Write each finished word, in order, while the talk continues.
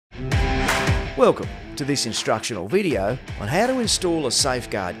Welcome to this instructional video on how to install a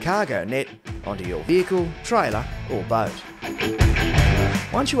safeguard cargo net onto your vehicle, trailer or boat.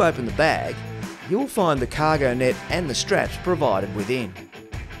 Once you open the bag, you'll find the cargo net and the straps provided within.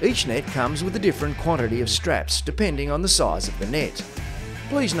 Each net comes with a different quantity of straps depending on the size of the net.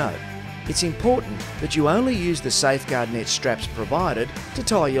 Please note, it's important that you only use the safeguard net straps provided to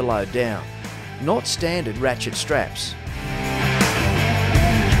tie your load down, not standard ratchet straps.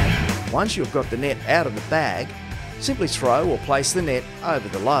 Once you've got the net out of the bag, simply throw or place the net over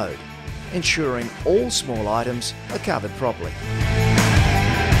the load, ensuring all small items are covered properly.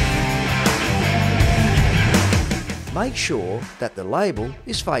 Make sure that the label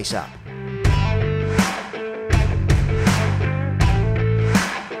is face up.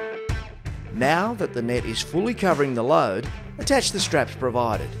 Now that the net is fully covering the load, attach the straps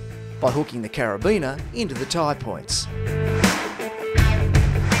provided by hooking the carabiner into the tie points.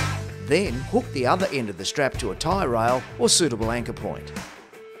 Then hook the other end of the strap to a tie rail or suitable anchor point.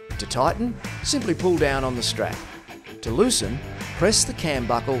 To tighten, simply pull down on the strap. To loosen, press the cam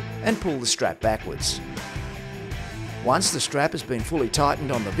buckle and pull the strap backwards. Once the strap has been fully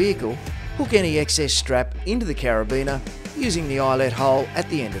tightened on the vehicle, hook any excess strap into the carabiner using the eyelet hole at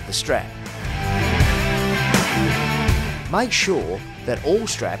the end of the strap. Make sure that all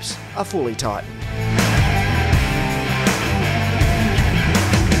straps are fully tightened.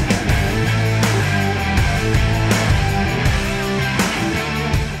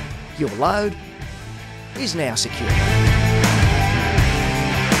 Your load is now secure.